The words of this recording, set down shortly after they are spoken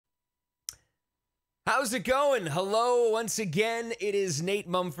How's it going? Hello, once again. It is Nate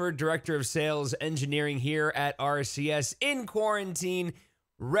Mumford, Director of Sales Engineering here at RCS in quarantine,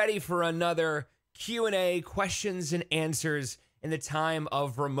 ready for another Q&A, questions and answers in the time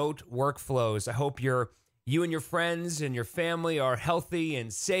of remote workflows. I hope you and your friends and your family are healthy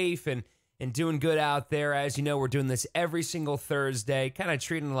and safe and doing good out there. As you know, we're doing this every single Thursday, kind of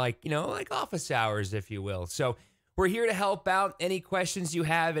treating like office hours, if you will. So we're here to help out. Any questions you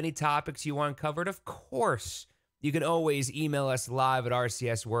have, any topics you want covered, of course, you can always email us live at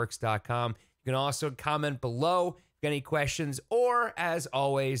rcsworks.com. You can also comment below if you got any questions, or as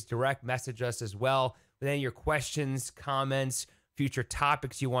always, direct message us as well with any of your questions, comments, future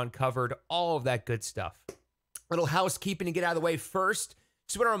topics you want covered, all of that good stuff. Little housekeeping to get out of the way first.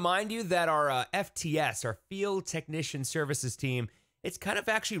 Just want to remind you that our FTS, our Field Technician Services team, it's kind of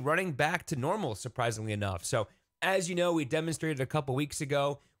actually running back to normal, surprisingly enough. So as you know, we demonstrated a couple weeks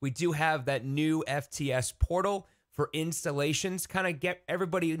ago, we do have that new FTS portal for installations, kind of get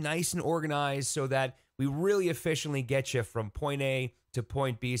everybody nice and organized so that we really efficiently get you from point A to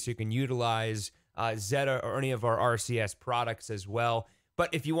point B so you can utilize Zeta or any of our RCS products as well.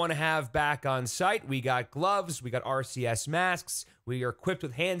 But if you want to have back on site, we got gloves, we got RCS masks, we are equipped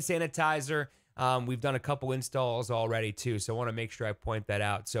with hand sanitizer. We've done a couple installs already too, so I want to make sure I point that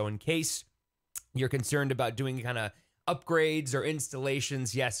out. So in case you're concerned about doing kind of upgrades or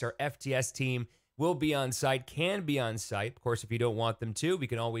installations, yes, our FTS team will be on site, can be on site. Of course, if you don't want them to, we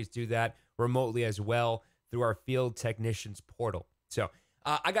can always do that remotely as well through our Field Technicians portal. So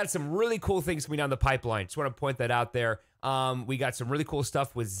I got some really cool things coming down the pipeline. Just want to point that out there. We got some really cool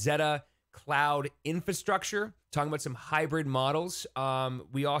stuff with Zeta Cloud Infrastructure, talking about some hybrid models.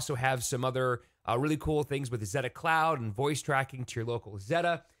 We also have some other really cool things with the Zeta Cloud and voice tracking to your local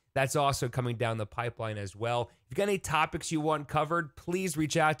Zeta. That's also coming down the pipeline as well. If you've got any topics you want covered, please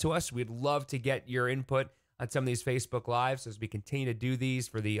reach out to us. We'd love to get your input on some of these Facebook Lives as we continue to do these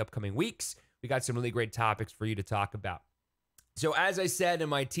for the upcoming weeks. We got some really great topics for you to talk about. So as I said in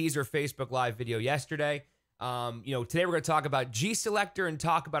my teaser Facebook Live video yesterday, today we're going to talk about GSelector and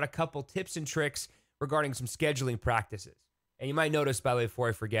talk about a couple tips and tricks regarding some scheduling practices. And you might notice, by the way, before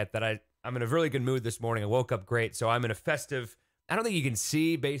I forget, that I'm in a really good mood this morning. I woke up great, so I'm in a festive, I don't think you can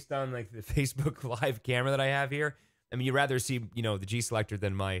see based on like the Facebook Live camera that I have here. I mean, you'd rather see, the GSelector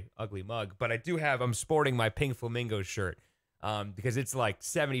than my ugly mug. But I'm sporting my Pink Flamingo shirt because it's like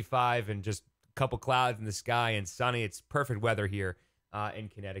 75 and just a couple clouds in the sky and sunny. It's perfect weather here in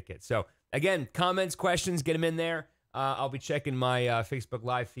Connecticut. So again, comments, questions, get them in there. I'll be checking my Facebook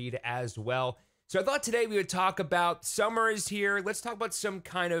Live feed as well. So I thought today we would talk about summer is here. Let's talk about some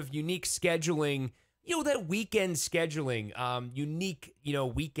kind of unique scheduling, that weekend scheduling, unique,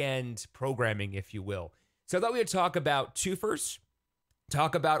 weekend programming, if you will. So I thought we would talk about Twofers,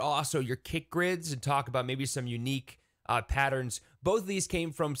 talk about also your kick grids, and talk about maybe some unique patterns. Both of these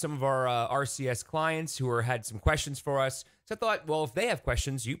came from some of our RCS clients who had some questions for us. So I thought, well, if they have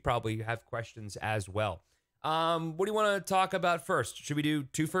questions, you probably have questions as well. What do you want to talk about first? Should we do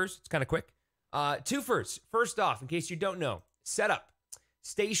Twofers? It's kind of quick. Twofers, first off, in case you don't know, setup,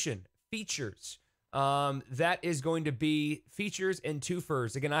 station, features. That is going to be features and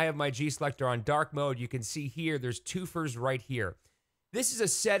Twofers. Again, I have my GSelector on dark mode. You can see here, there's Twofers right here. This is a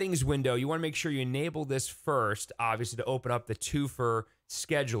settings window. You want to make sure you enable this first, obviously, to open up the Twofer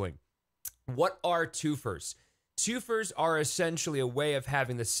scheduling. What are Twofers? Twofers are essentially a way of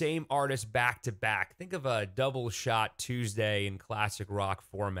having the same artist back to back. Think of a double shot Tuesday in classic rock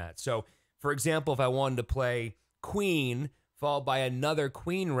format. So, for example, if I wanted to play Queen followed by another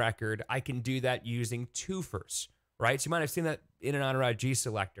Queen record, I can do that using Twofers, right? So you might have seen that in and on around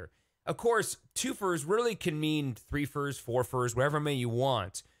GSelector. Of course, Twofers really can mean 3-fers, 4-fers, whatever may you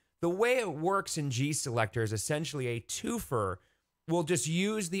want. The way it works in GSelector is essentially a Twofer will just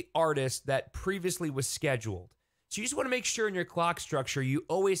use the artist that previously was scheduled. So you just want to make sure in your clock structure, you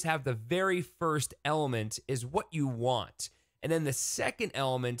always have the very first element is what you want. And then the second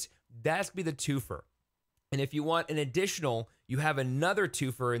element, that's going to be the Twofer. And if you want an additional, you have another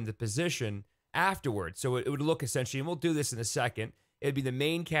Twofer in the position afterwards. So it would look essentially, and we'll do this in a second, it would be the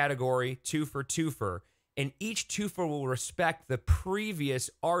main category, Twofer, and each Twofer will respect the previous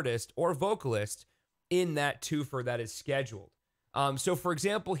artist or vocalist in that Twofer that is scheduled. So for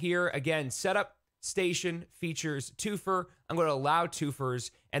example here, again, setup, station, features, Twofer. I'm going to allow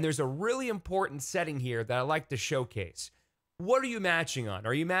Twofers, and there's a really important setting here that I like to showcase. What are you matching on?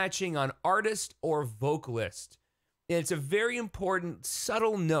 Are you matching on artist or vocalist? And it's a very important,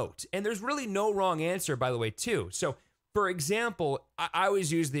 subtle note. And there's really no wrong answer, by the way, too. So, for example, I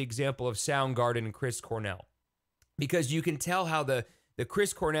always use the example of Soundgarden and Chris Cornell, because you can tell how the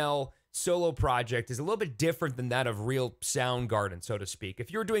Chris Cornell solo project is a little bit different than that of real Soundgarden, so to speak.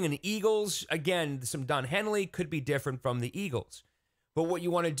 If you're doing an Eagles, again, some Don Henley could be different from the Eagles. But what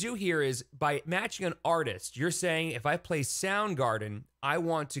you want to do here is by matching an artist, you're saying if I play Soundgarden, I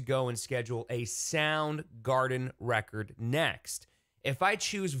want to go and schedule a Soundgarden record next. If I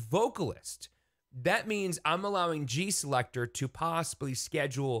choose vocalist, that means I'm allowing GSelector to possibly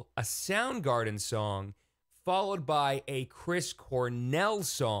schedule a Soundgarden song followed by a Chris Cornell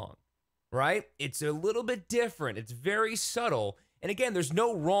song, right? It's a little bit different. It's very subtle. And again, there's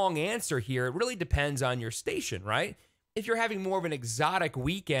no wrong answer here. It really depends on your station, right? If you're having more of an exotic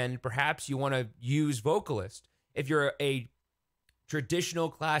weekend, perhaps you want to use vocalist. If you're a traditional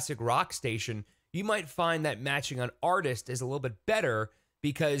classic rock station, you might find that matching an artist is a little bit better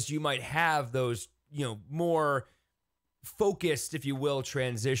because you might have those, more focused, if you will,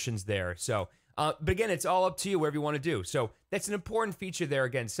 transitions there. So, but again, it's all up to you, whatever you want to do. So that's an important feature there.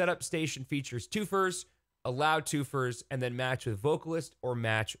 Again, setup station features twofers, allow twofers, and then match with vocalist or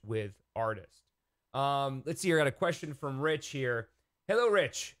match with artist. Let's see here. I got a question from Rich here. Hello,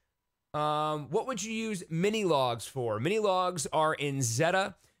 Rich. What would you use mini logs for? Mini logs are in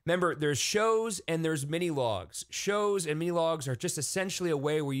Zeta. Remember, there's shows and there's mini logs. Shows and mini logs are just essentially a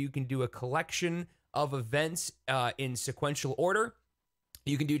way where you can do a collection of events in sequential order.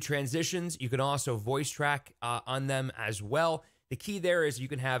 You can do transitions. You can also voice track on them as well. The key there is you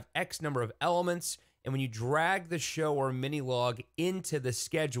can have X number of elements, and when you drag the show or mini log into the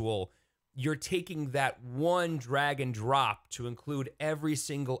schedule, you're taking that one drag and drop to include every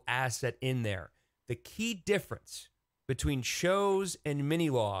single asset in there. The key difference between shows and mini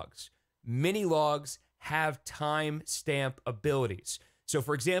logs have timestamp abilities. So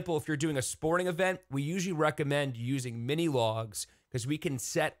for example, if you're doing a sporting event, we usually recommend using mini logs because we can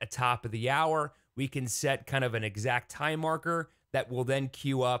set a top of the hour. We can set kind of an exact time marker that will then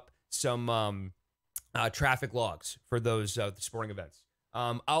queue up some traffic logs for those sporting events.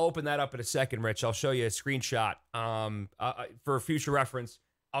 I'll open that up in a second, Rich. I'll show you a screenshot for future reference.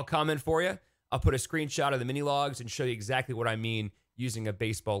 I'll comment for you. I'll put a screenshot of the mini logs and show you exactly what I mean using a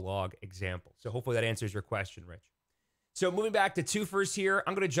baseball log example. So hopefully that answers your question, Rich. So moving back to twofers here,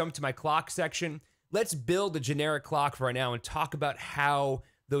 I'm going to jump to my clock section. Let's build a generic clock for right now and talk about how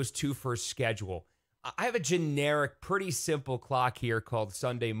those twofers schedule. I have a generic, pretty simple clock here called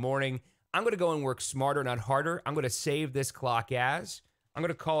Sunday morning. I'm going to go and work smarter, not harder. I'm going to save this clock as. I'm going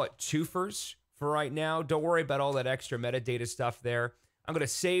to call it twofers for right now. Don't worry about all that extra metadata stuff there. I'm going to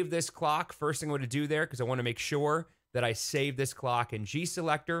save this clock. First thing I'm going to do there, because I want to make sure that I save this clock in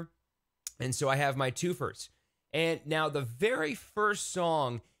GSelector. And so I have my twofers. And now the very first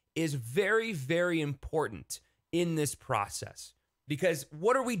song is very, very important in this process. Because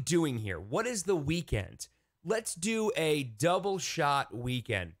what are we doing here? What is the weekend? Let's do a double shot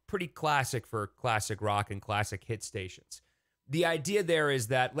weekend. Pretty classic for classic rock and classic hit stations. The idea there is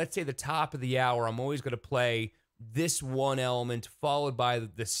that, let's say the top of the hour, I'm always going to play this one element followed by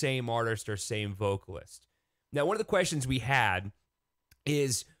the same artist or same vocalist. Now, one of the questions we had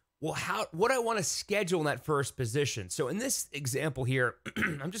is, well, what do I want to schedule in that first position? So in this example here,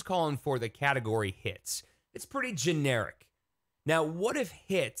 I'm just calling for the category hits. It's pretty generic. Now, what if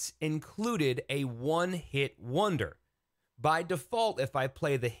hits included a one-hit wonder? By default, if I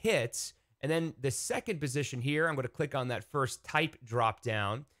play the hits, and then the second position here, I'm going to click on that first type drop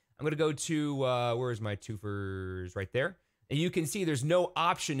down. I'm going to go to, where's my twofers? Right there. And you can see there's no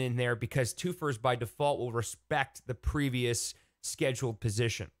option in there because twofers by default will respect the previous scheduled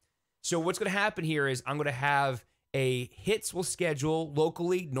position. So what's going to happen here is I'm going to have a hits will schedule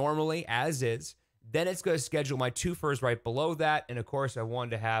locally, normally, as is. Then it's going to schedule my twofers right below that. And of course, I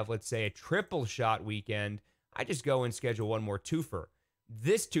wanted to have, let's say, a triple shot weekend. I just go and schedule one more twofer.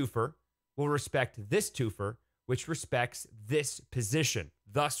 This twofer will respect this twofer, which respects this position.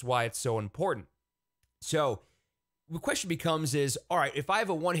 Thus why it's so important. So the question becomes is, all right, if I have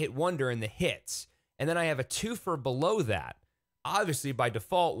a one-hit wonder in the hits, and then I have a twofer below that, obviously by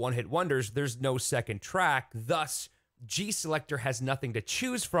default, one-hit wonders, there's no second track. Thus, GSelector has nothing to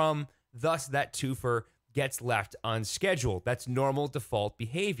choose from. Thus, that twofer gets left unscheduled. That's normal default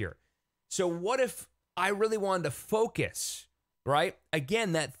behavior. So what if I really wanted to focus, right?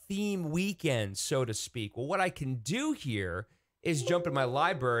 Again, that theme weekend, so to speak. Well, what I can do here is jump in my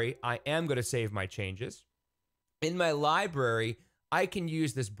library. I am going to save my changes. In my library, I can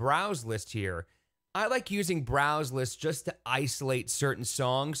use this browse list here. I like using browse lists just to isolate certain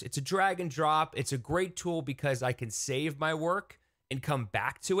songs. It's a drag and drop. It's a great tool because I can save my work and come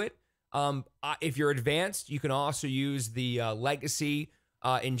back to it. If you're advanced, you can also use the legacy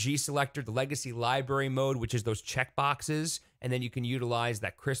in GSelector, the legacy library mode, which is those checkboxes. and then you can utilize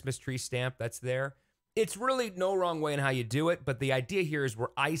that Christmas tree stamp that's there. It's really no wrong way in how you do it, but the idea here is we're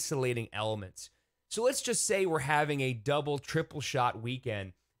isolating elements. So let's just say we're having a double, triple shot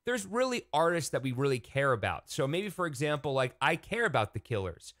weekend. There's really artists that we really care about. So maybe, for example, like I care about the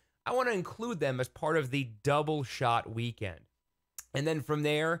Killers. I want to include them as part of the double shot weekend. And then from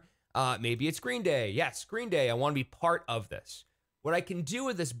there, maybe it's Green Day. Yes, Green Day. I want to be part of this. What I can do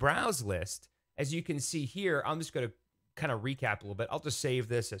with this browse list, as you can see here, I'm just going to kind of recap a little bit. I'll just save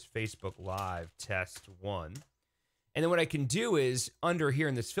this as Facebook Live Test 1. And then what I can do is under here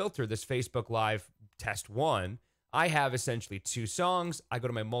in this filter, this Facebook Live Test 1, I have essentially 2 songs. I go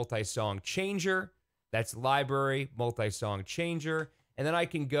to my multi-song changer. That's library, multi-song changer. And then I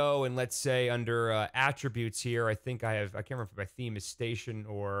can go and let's say under attributes here, I think I can't remember if my theme is station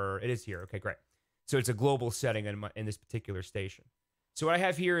or it is here. Okay, great. So it's a global setting in this particular station. So what I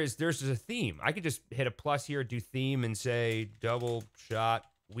have here is there's a theme. I could just hit a plus here, do theme, and say double shot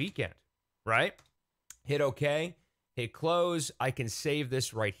weekend, right? Hit OK, hit close. I can save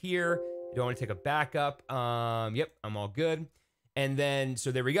this right here. You don't want to take a backup. Yep, I'm all good. And then,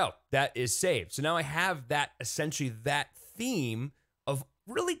 so there we go. That is saved. So now I have that, essentially that theme of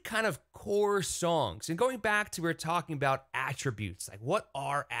really kind of core songs. And going back to, we were talking about attributes. Like, what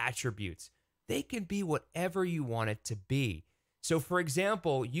are attributes? They can be whatever you want it to be. So for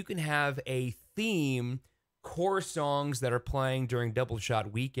example, you can have a theme, core songs that are playing during double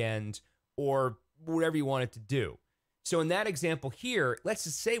shot weekend or whatever you want it to do. So in that example here, let's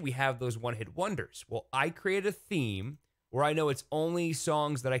just say we have those one-hit wonders. Well, I create a theme where I know it's only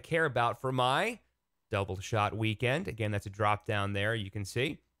songs that I care about for my double shot weekend. Again, that's a drop down there, you can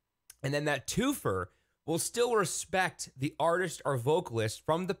see. And then that twofer will still respect the artist or vocalist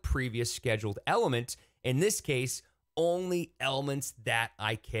from the previous scheduled element. In this case, only elements that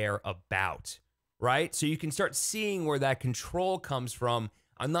I care about, right? So you can start seeing where that control comes from.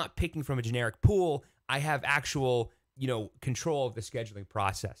 I'm not picking from a generic pool. I have actual, control of the scheduling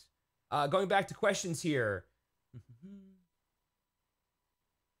process. Going back to questions here.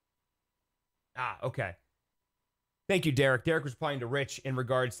 Okay. Thank you, Derek. Derek was replying to Rich in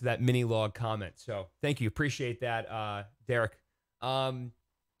regards to that mini log comment. So thank you. Appreciate that, Derek.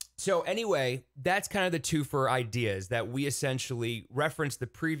 So anyway, that's kind of the twofer ideas that we essentially reference the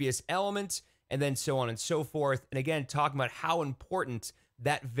previous element and then so on and so forth. And again, talking about how important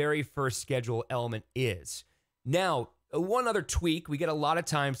that very first schedule element is. Now, one other tweak, we get a lot of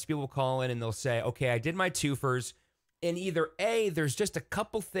times people call in and they'll say, okay, I did my twofers. And either A, there's just a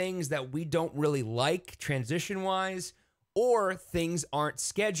couple things that we don't really like transition-wise, or things aren't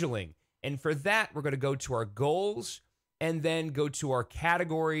scheduling. And for that, we're going to go to our goals and then go to our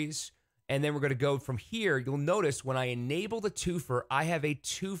categories. And then we're going to go from here. You'll notice when I enable the twofer, I have a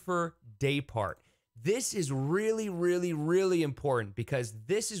twofer day part. This is really, really, really important because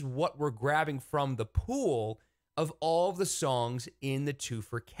this is what we're grabbing from the pool of all of the songs in the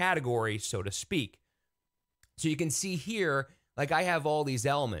twofer category, so to speak. So you can see here, like I have all these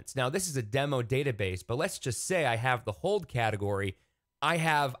elements. Now, this is a demo database, but let's just say I have the hold category. I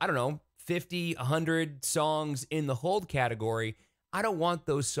have, 50, 100 songs in the hold category. I don't want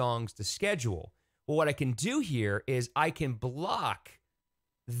those songs to schedule. Well, what I can do here is I can block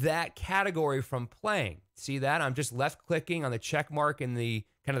that category from playing. See that? I'm just left clicking on the check mark in the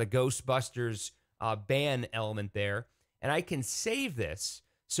kind of the Ghostbusters ban element there, and I can save this.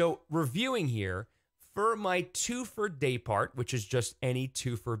 So reviewing here, for my twofer day part, which is just any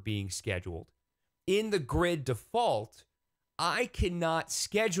twofer being scheduled, in the grid default, I cannot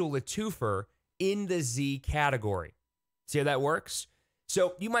schedule a twofer in the Z category. See how that works?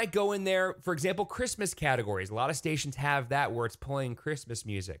 So you might go in there, for example, Christmas categories. A lot of stations have that where it's pulling Christmas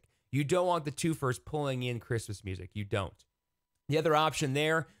music. You don't want the twofers pulling in Christmas music. You don't. The other option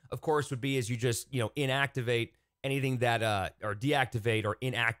there, of course, would be is you just, inactivate anything that, or deactivate or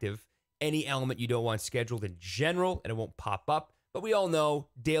inactive any element you don't want scheduled in general, and it won't pop up. But we all know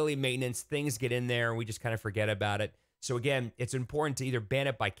daily maintenance, things get in there and we just kind of forget about it. So again, it's important to either ban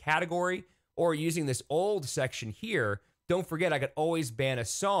it by category or using this old section here. Don't forget, I could always ban a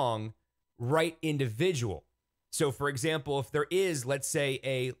song right individual. So for example, if there is, let's say,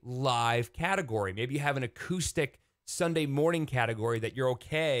 a live category, maybe you have an acoustic Sunday morning category that you're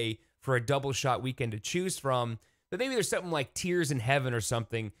okay for a double shot weekend to choose from, but maybe there's something like Tears in Heaven or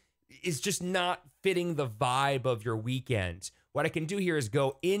something is just not fitting the vibe of your weekend. What I can do here is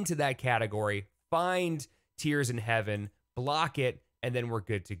go into that category, find Tears in Heaven, block it, and then we're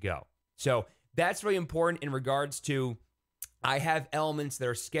good to go. So that's really important in regards to I have elements that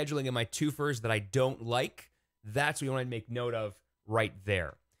are scheduling in my twofers that I don't like. That's what you want to make note of right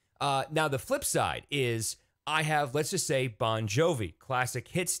there. Now, the flip side is I have, let's just say, Bon Jovi, classic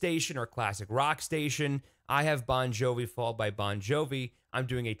hit station or classic rock station. I have Bon Jovi followed by Bon Jovi. I'm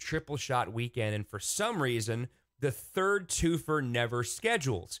doing a triple shot weekend, and for some reason, the third twofer never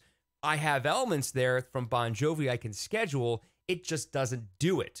schedules. I have elements there from Bon Jovi I can schedule. It just doesn't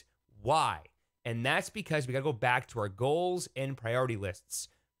do it. Why? And that's because we got to go back to our goals and priority lists.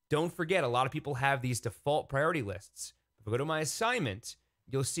 Don't forget, a lot of people have these default priority lists. If I go to my assignment,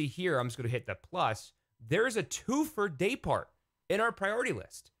 you'll see here, I'm just going to hit the plus. There's a twofer day part in our priority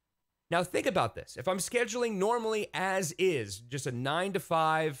list. Now think about this. If I'm scheduling normally as is, just a 9 to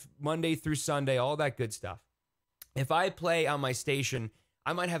 5, Monday through Sunday, all that good stuff. If I play on my station,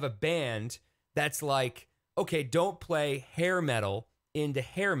 I might have a band that's like, okay, don't play hair metal into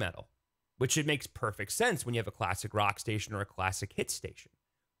hair metal, which it makes perfect sense when you have a classic rock station or a classic hit station.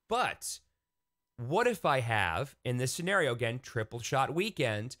 But what if I have, in this scenario, again, triple shot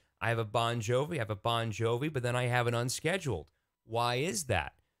weekend, I have a Bon Jovi, but then I have an unscheduled. Why is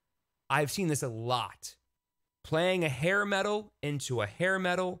that? I've seen this a lot. Playing a hair metal into a hair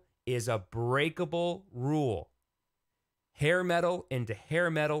metal is a breakable rule. Hair metal into hair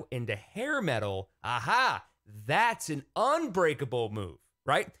metal into hair metal, aha, that's an unbreakable move,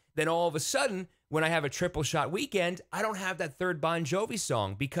 right? Then all of a sudden, when I have a triple shot weekend, I don't have that third Bon Jovi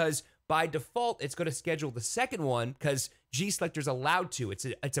song because by default, it's going to schedule the second one because GSelector's allowed to.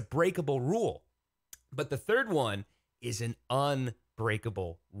 It's a breakable rule. But the third one is an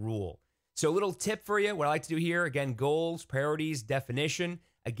unbreakable rule. So a little tip for you, what I like to do here, again, goals, priorities, definition.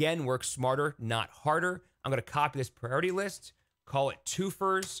 Again, work smarter, not harder. I'm going to copy this priority list, call it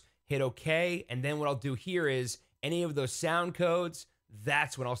Twofers, hit OK, and then what I'll do here is any of those sound codes,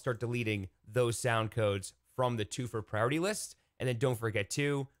 that's when I'll start deleting those sound codes from the twofer priority list. And then don't forget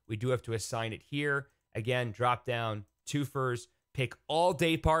too, we do have to assign it here. Again, drop down Twofers, pick all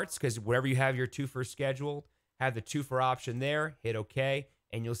day parts because wherever you have your twofer scheduled, have the twofer option there, hit OK,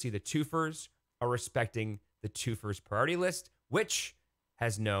 and you'll see the Twofers are respecting the Twofers priority list, which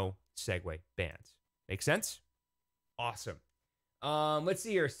has no segue bands. Make sense? Awesome. Let's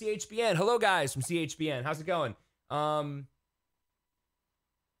see here. CHBN. Hello, guys from CHBN. How's it going? Oh,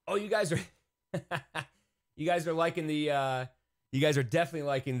 you guys are you guys are liking the you guys are definitely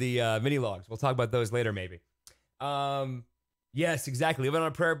liking the mini logs. We'll talk about those later, maybe. Yes, exactly. Living on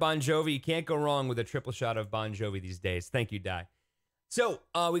a prayer, Bon Jovi. You can't go wrong with a triple shot of Bon Jovi these days. Thank you, Di. So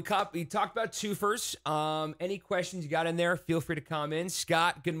we talked about twofers. Any questions you got in there, feel free to come in.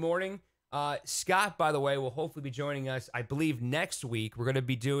 Scott, good morning. Scott, by the way, will hopefully be joining us, I believe, next week. We're going to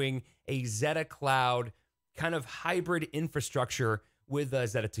be doing a Zeta Cloud kind of hybrid infrastructure with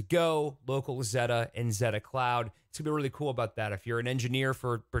Zeta to Go, local Zeta, and Zeta Cloud. It's going to be really cool about that. If you're an engineer,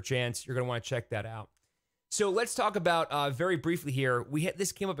 perchance, you're going to want to check that out. So let's talk about very briefly here.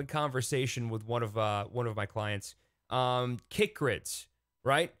 This came up in conversation with one of my clients. Kick grids,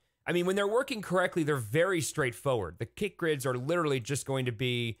 right? I mean, when they're working correctly, they're very straightforward. The kick grids are literally just going to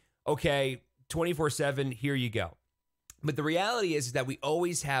be, okay, 24/7, here you go. But the reality is that we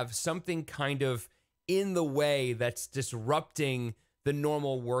always have something kind of in the way that's disrupting the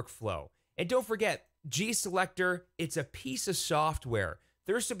normal workflow. And don't forget, GSelector, it's a piece of software.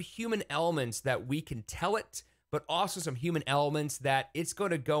 There's some human elements that we can tell it, but also some human elements that it's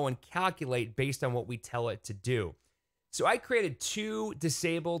going to go and calculate based on what we tell it to do. So I created 2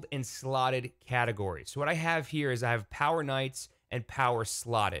 disabled and slotted categories. So what I have here is I have power nights and power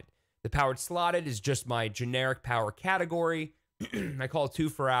slotted. The powered slotted is just my generic power category. I call it 2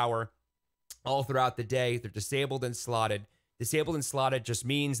 per hour all throughout the day. They're disabled and slotted. Disabled and slotted just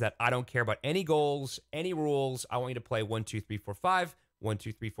means that I don't care about any goals, any rules. I want you to play 1, 2, 3, 4, 5, 1,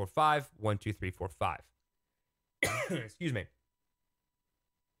 2, 3, 4, 5, 1, 2, 3, 4, 5. Excuse me.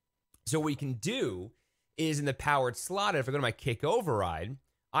 So what we can do is in the powered slotted, if I go to my kick override,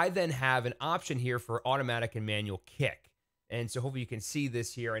 I then have an option here for automatic and manual kick. And so hopefully you can see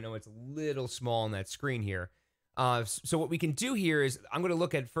this here. I know it's a little small on that screen here. So what we can do here is I'm going to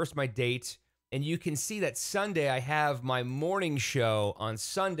look at first my date, and you can see that Sunday I have my morning show on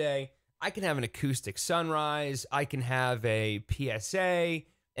Sunday. I can have an acoustic sunrise. I can have a PSA.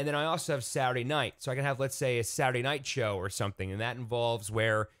 And then I also have Saturday night. So I can have, let's say, a Saturday night show or something. And that involves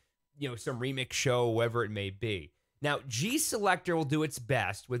where, some remix show, whatever it may be. Now, GSelector will do its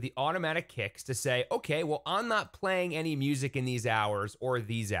best with the automatic kicks to say, okay, well, I'm not playing any music in these hours or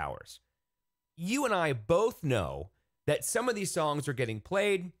these hours. You and I both know that some of these songs are getting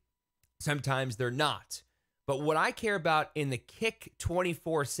played. Sometimes they're not. But what I care about in the kick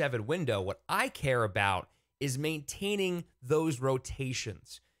 24/7 window, what I care about is maintaining those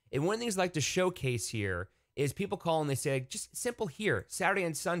rotations. And one of the things I like to showcase here is people call and they say, just simple here, Saturday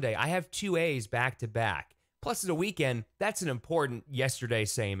and Sunday, I have 2 A's back to back. Plus, it's a weekend. That's an important yesterday,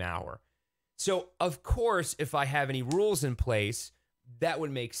 same hour. So, of course, if I have any rules in place, that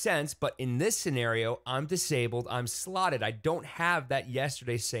would make sense. But in this scenario, I'm disabled. I'm slotted. I don't have that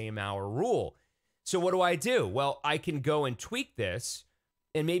yesterday, same hour rule. So what do? Well, I can go and tweak this.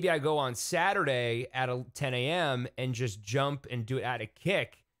 And maybe I go on Saturday at 10 a.m. and just jump and add a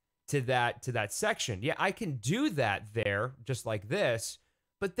kick to that section. Yeah, I can do that there, just like this.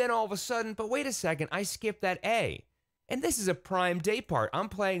 But then all of a sudden, but wait a second, I skipped that A. And this is a prime day part. I'm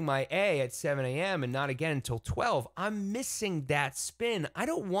playing my A at 7 a.m. and not again until 12. I'm missing that spin. I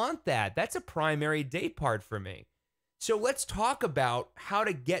don't want that. That's a primary day part for me. So let's talk about how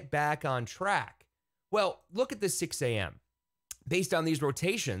to get back on track. Well, look at the 6 a.m. Based on these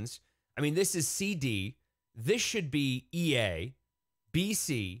rotations, I mean, this is CD. This should be EA,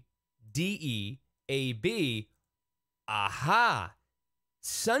 BC, DE, AB. Aha.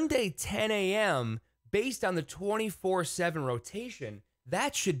 Sunday, 10 a.m., based on the 24/7 rotation,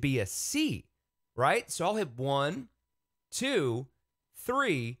 that should be a C, right? So I'll hit 1, 2,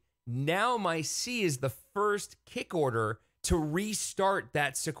 3. Now my C is the first kick order to restart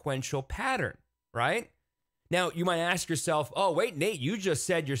that sequential pattern, right? Now, you might ask yourself, oh, wait, Nate, you just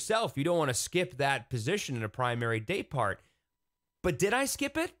said yourself you don't want to skip that position in a primary day part. But did I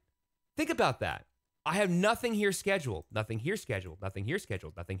skip it? Think about that. I have nothing here scheduled, nothing here scheduled, nothing here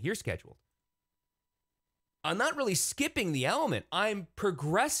scheduled, nothing here scheduled. I'm not really skipping the element. I'm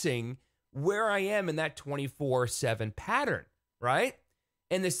progressing where I am in that 24/7 pattern, right?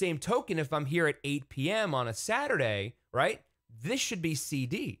 And the same token, if I'm here at 8 p.m. on a Saturday, right, this should be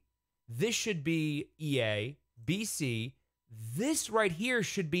CD. This should be EA, BC. This right here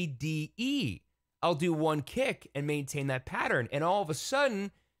should be DE. I'll do one kick and maintain that pattern. And all of a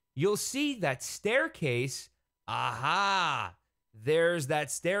sudden, you'll see that staircase. Aha, there's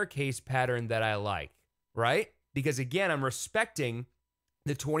that staircase pattern that I like, right? Because again, I'm respecting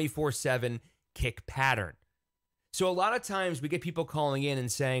the 24/7 kick pattern. So a lot of times we get people calling in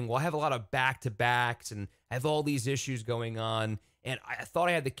and saying, well, I have a lot of back-to-backs and I have all these issues going on and I thought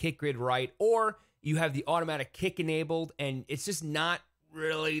I had the kick grid right. Or you have the automatic kick enabled and it's just not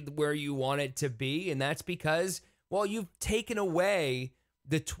really where you want it to be. And that's because, well, you've taken away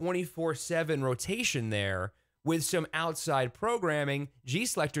the 24/7 rotation there with some outside programming.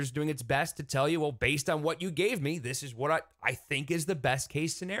 GSelector is doing its best to tell you, well, based on what you gave me, this is what I think is the best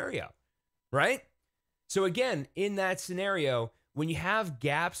case scenario, right? So again, in that scenario, when you have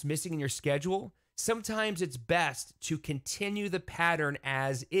gaps missing in your schedule, sometimes it's best to continue the pattern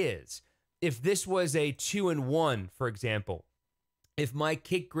as is. If this was a 2-and-1, for example, if my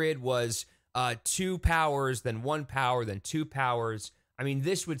kick grid was 2 powers, then 1 power, then 2 powers, I mean,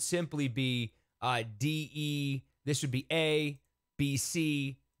 this would simply be DE, this would be A,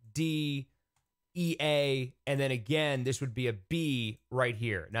 BC, D, EA, and then again, this would be a B right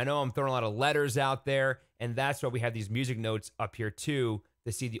here. Now, I know I'm throwing a lot of letters out there, and that's why we have these music notes up here too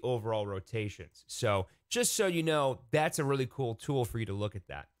to see the overall rotations. So just so you know, that's a really cool tool for you to look at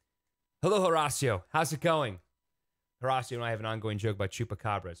that. Hello, Horacio. How's it going? Horacio and I have an ongoing joke about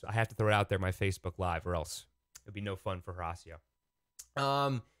chupacabras. I have to throw it out there in my Facebook Live or else it'd be no fun for Horacio.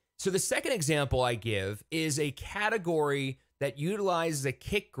 So the second example I give is a category that utilizes a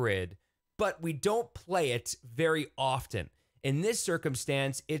kick grid, but we don't play it very often. In this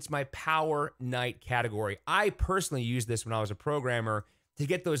circumstance, it's my power night category. I personally used this when I was a programmer to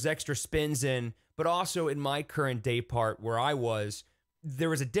get those extra spins in, but also in my current day part where I was,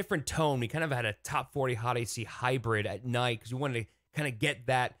 there was a different tone. We kind of had a top 40 hot AC hybrid at night because we wanted to kind of get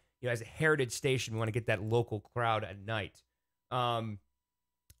that, you know, as a heritage station, we want to get that local crowd at night.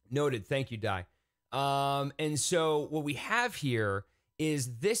 Noted. Thank you, Di. And so what we have here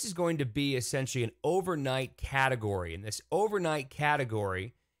is this is going to be essentially an overnight category. And this overnight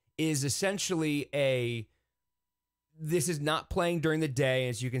category is essentially this is not playing during the day.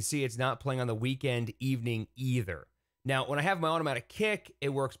 As you can see, it's not playing on the weekend evening either. Now, when I have my automatic kick, it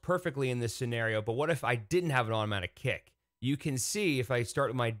works perfectly in this scenario. But what if I didn't have an automatic kick? You can see if I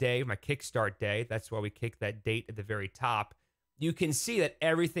start with my day, my kickstart day, that's why we kick that date at the very top. You can see that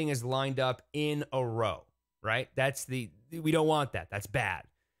everything is lined up in a row, right? We don't want that. That's bad.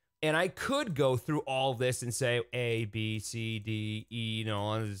 And I could go through all this and say A, B, C, D, E, you know,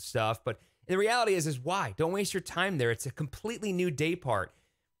 all this stuff. But the reality is why? Don't waste your time there. It's a completely new day part.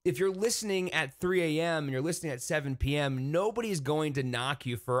 If you're listening at 3 a.m. and you're listening at 7 p.m., nobody's going to knock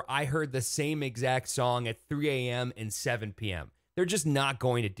you for, I heard the same exact song at 3 a.m. and 7 p.m. They're just not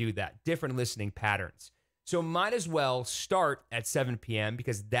going to do that. Different listening patterns. So might as well start at 7 p.m.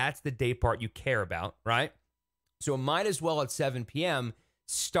 because that's the day part you care about, right? So might as well at 7 p.m.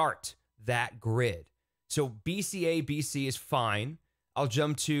 start that grid. So BCA, BC is fine. I'll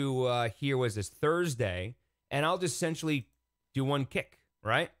jump to here was this Thursday, and I'll just essentially do one kick,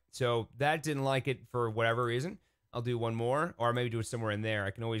 right? So that didn't like it for whatever reason. I'll do one more, or maybe do it somewhere in there.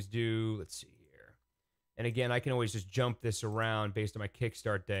 I can always do, let's see here. And again, I can always just jump this around based on my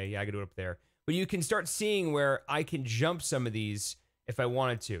kickstart day. Yeah, I can do it up there. But you can start seeing where I can jump some of these if I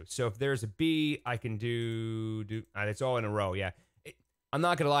wanted to. So if there's a B, I can do it's all in a row, yeah. I'm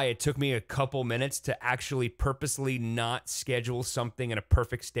not going to lie, it took me a couple minutes to actually purposely not schedule something in a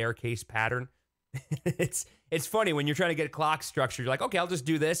perfect staircase pattern. It's funny when you're trying to get clock structure. You're like, okay, I'll just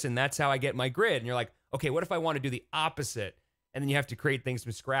do this, and that's how I get my grid. And you're like, okay, what if I want to do the opposite? And then you have to create things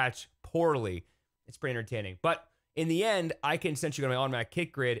from scratch poorly. It's pretty entertaining. But in the end, I can essentially go to my automatic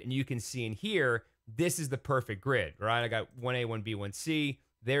kick grid, and you can see in here, this is the perfect grid, right? I got 1A, 1B, 1C.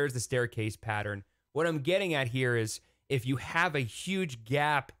 There's the staircase pattern. What I'm getting at here is if you have a huge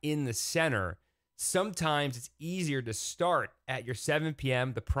gap in the center, sometimes it's easier to start at your 7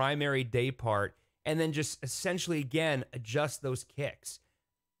 p.m., the primary day part, and then just essentially, again, adjust those kicks.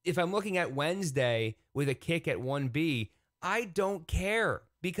 If I'm looking at Wednesday with a kick at 1B, I don't care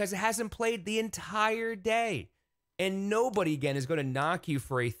because it hasn't played the entire day. And nobody, again, is going to knock you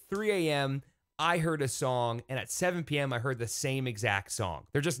for a 3 a.m., I heard a song, and at 7 p.m., I heard the same exact song.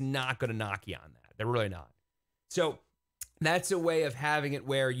 They're just not going to knock you on that. They're really not. So that's a way of having it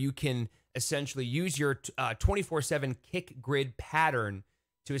where you can essentially use your 24/7 kick grid pattern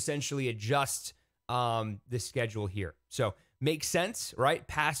to essentially adjust the schedule here. So makes sense, right?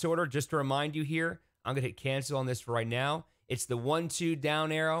 Pass order, just to remind you here, I'm going to hit cancel on this for right now. It's the 1-2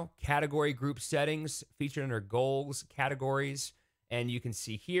 down arrow, category group settings, featured under goals, categories. And you can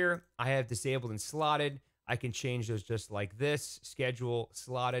see here, I have disabled and slotted. I can change those just like this, schedule,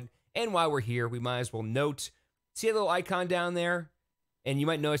 slotted. And while we're here, we might as well note, see a little icon down there? And you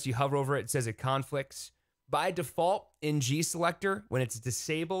might notice you hover over it, it says it conflicts. By default, in GSelector, when it's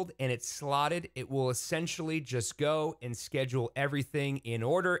disabled and it's slotted, it will essentially just go and schedule everything in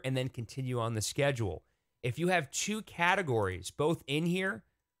order and then continue on the schedule. If you have two categories, both in here,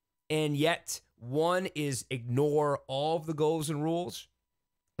 and yet one is ignore all of the goals and rules,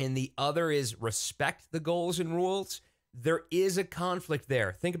 and the other is respect the goals and rules, there is a conflict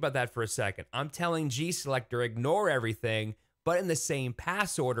there. Think about that for a second. I'm telling GSelector, ignore everything, but in the same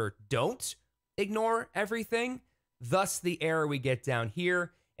pass order, don't ignore everything. Thus the error we get down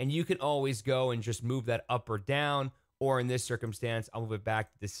here, and you can always go and just move that up or down, or in this circumstance, I'll move it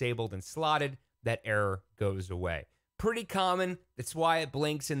back to disabled and slotted. That error goes away. Pretty common. That's why it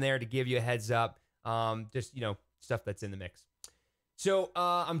blinks in there to give you a heads up. Just, stuff that's in the mix. So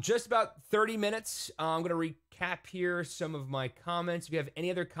I'm just about 30 minutes. I'm going to recap here some of my comments. If you have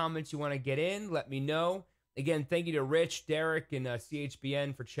any other comments you want to get in, let me know. Again, thank you to Rich, Derek, and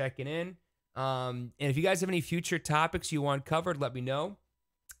CHBN for checking in. And if you guys have any future topics you want covered, let me know.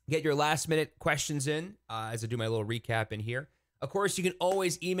 Get your last-minute questions in as I do my little recap in here. Of course, you can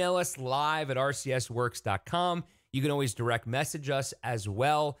always email us live at rcsworks.com. You can always direct message us as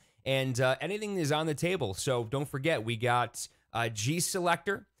well. And anything is on the table. So don't forget, we got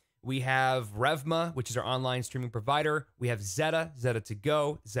GSelector. We have Revma, which is our online streaming provider. We have Zeta, Zeta to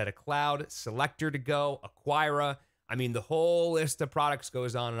Go, Zeta Cloud, Selector to Go, Acquira. I mean, the whole list of products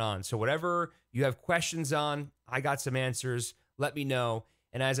goes on and on. So whatever you have questions on, I got some answers. Let me know.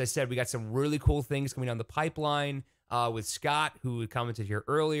 And as I said, we got some really cool things coming down the pipeline with Scott, who commented here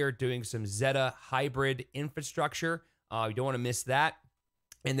earlier, doing some Zeta hybrid infrastructure. You don't want to miss that.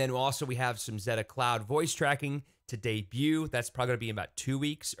 And then also we have some Zeta Cloud voice tracking to debut. That's probably going to be in about 2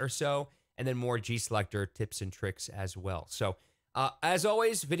 weeks or so. And then more GSelector tips and tricks as well. So as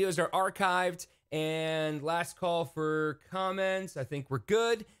always, videos are archived. And last call for comments. I think we're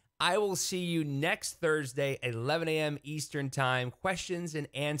good. I will see you next Thursday at 11 a.m. Eastern Time. Questions and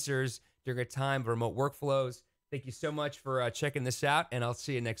answers during a time of remote workflows. Thank you so much for checking this out, and I'll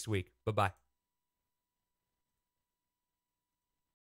see you next week. Bye-bye.